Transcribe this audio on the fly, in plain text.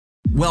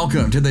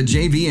Welcome to the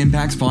JV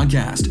Impacts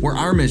Podcast, where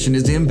our mission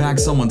is to impact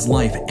someone's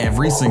life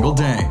every single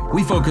day.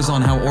 We focus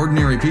on how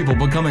ordinary people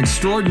become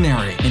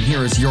extraordinary. And here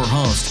is your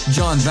host,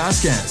 John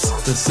Vasquez,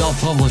 the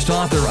self-published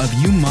author of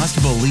You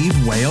Must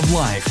Believe Way of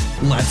Life.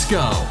 Let's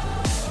go.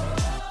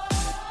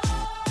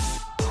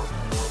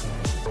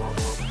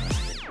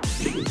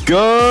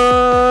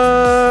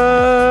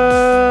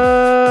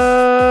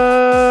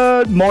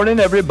 Good morning,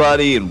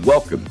 everybody, and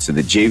welcome to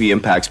the JV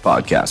Impacts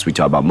Podcast. We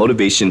talk about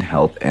motivation,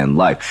 health, and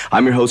life.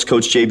 I'm your host,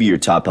 Coach JV, your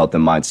top health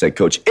and mindset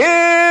coach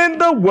in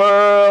the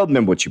world.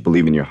 Remember, what you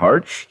believe in your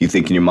heart, you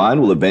think in your mind,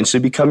 will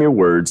eventually become your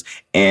words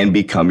and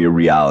become your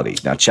reality.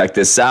 Now, check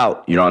this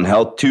out. You're on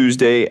Health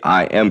Tuesday.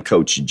 I am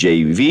Coach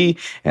JV,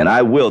 and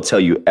I will tell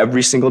you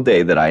every single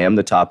day that I am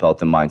the top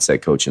health and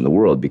mindset coach in the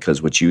world,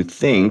 because what you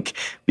think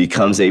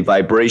becomes a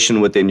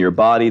vibration within your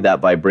body. That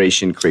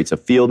vibration creates a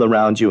field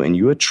around you, and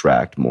you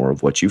attract more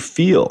of what you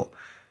feel.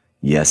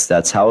 Yes,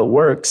 that's how it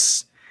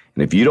works.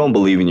 And if you don't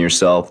believe in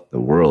yourself, the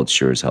world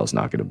sure as hell is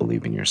not going to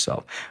believe in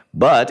yourself.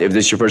 But if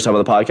this is your first time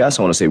on the podcast,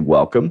 I want to say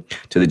welcome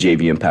to the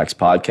JV Impacts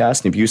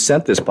Podcast. And if you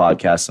sent this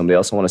podcast to somebody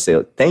else, I want to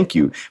say thank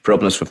you for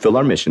helping us fulfill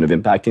our mission of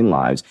impacting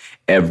lives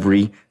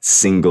every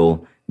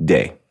single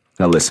day.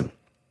 Now listen,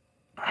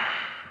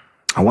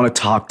 I want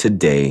to talk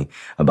today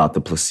about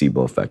the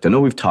placebo effect. I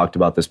know we've talked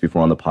about this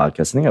before on the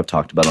podcast. I think I've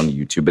talked about it on the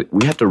YouTube, but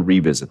we have to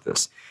revisit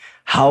this.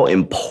 How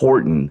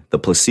important the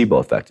placebo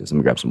effect is. Let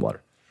me grab some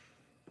water.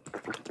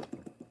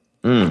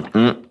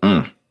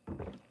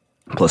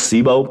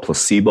 Placebo.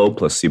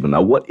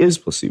 Now, what is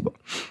placebo?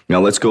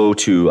 Now, let's go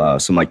to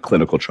some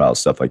clinical trial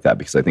stuff like that,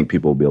 because I think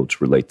people will be able to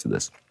relate to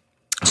this.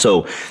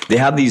 So they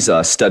have these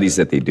studies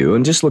that they do,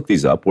 and just look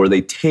these up, where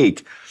they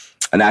take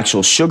an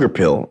actual sugar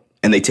pill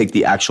and they take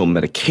the actual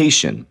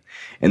medication,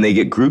 and they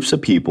get groups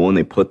of people and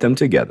they put them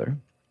together,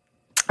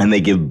 and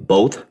they give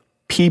both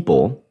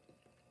people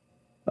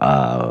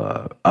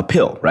a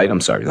pill, right? I'm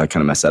sorry, I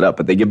kind of messed that up,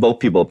 but they give both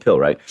people a pill,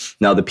 right?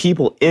 Now, the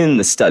people in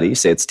the study,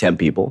 say it's 10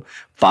 people,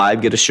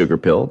 5 get a sugar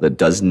pill that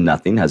does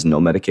nothing, has no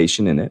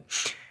medication in it.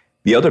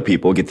 The other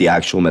people get the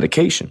actual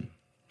medication.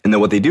 And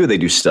then what they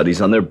do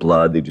studies on their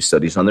blood, they do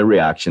studies on their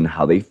reaction,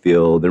 how they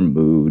feel, their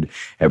mood,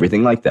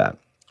 everything like that.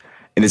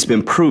 And it's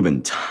been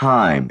proven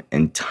time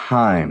and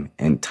time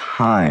and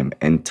time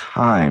and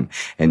time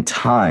and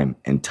time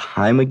and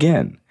time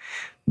again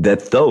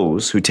that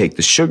those who take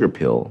the sugar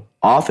pill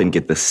often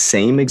get the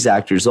same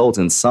exact results,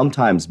 and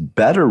sometimes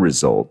better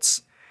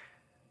results,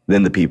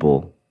 than the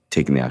people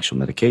taking the actual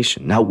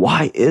medication. Now,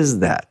 why is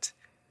that?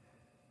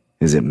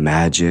 Is it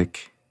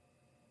magic,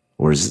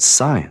 or is it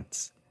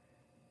science?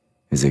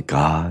 Is it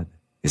God?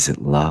 Is it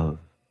love?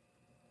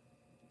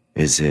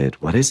 What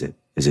is it?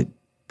 Is it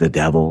the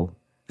devil?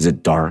 Is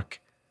it dark?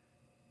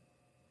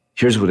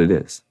 Here's what it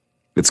is.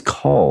 It's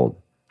called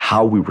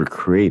how we were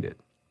created.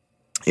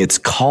 It's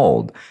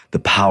called the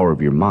power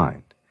of your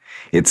mind.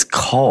 It's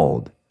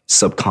called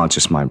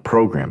subconscious mind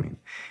programming.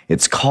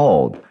 It's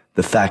called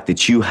the fact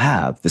that you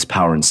have this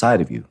power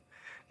inside of you.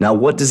 Now,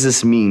 what does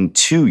this mean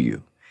to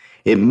you?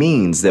 It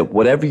means that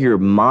whatever your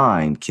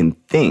mind can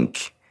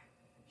think,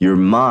 your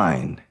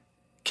mind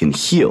can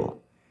heal,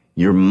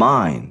 your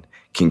mind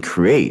can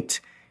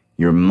create,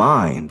 your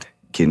mind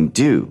can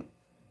do.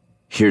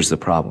 Here's the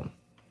problem,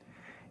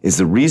 is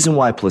the reason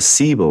why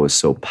placebo is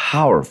so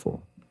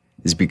powerful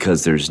is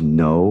because there's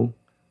no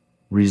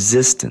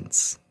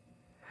resistance.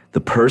 The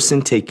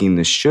person taking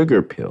the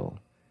sugar pill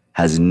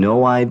has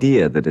no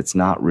idea that it's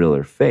not real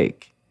or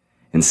fake.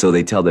 And so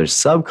they tell their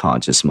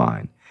subconscious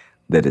mind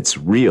that it's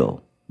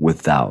real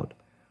without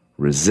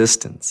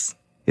resistance.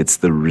 It's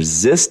the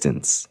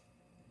resistance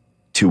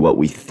to what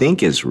we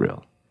think is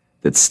real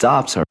that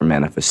stops our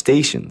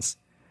manifestations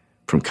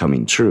from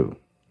coming true.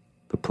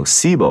 The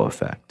placebo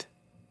effect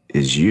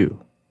is you.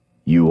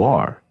 You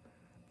are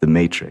the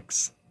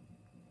matrix.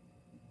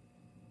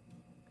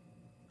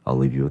 I'll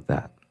leave you with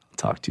that. I'll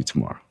talk to you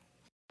tomorrow.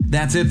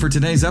 That's it for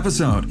today's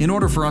episode. In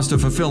order for us to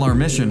fulfill our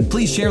mission,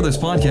 please share this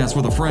podcast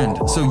with a friend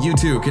so you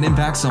too can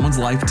impact someone's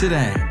life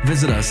today.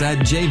 Visit us at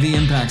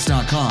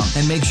jvimpacts.com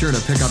and make sure to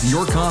pick up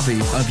your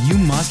copy of You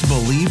Must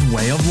Believe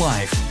Way of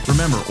Life.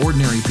 Remember,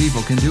 ordinary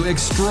people can do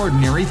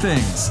extraordinary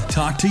things.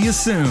 Talk to you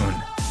soon.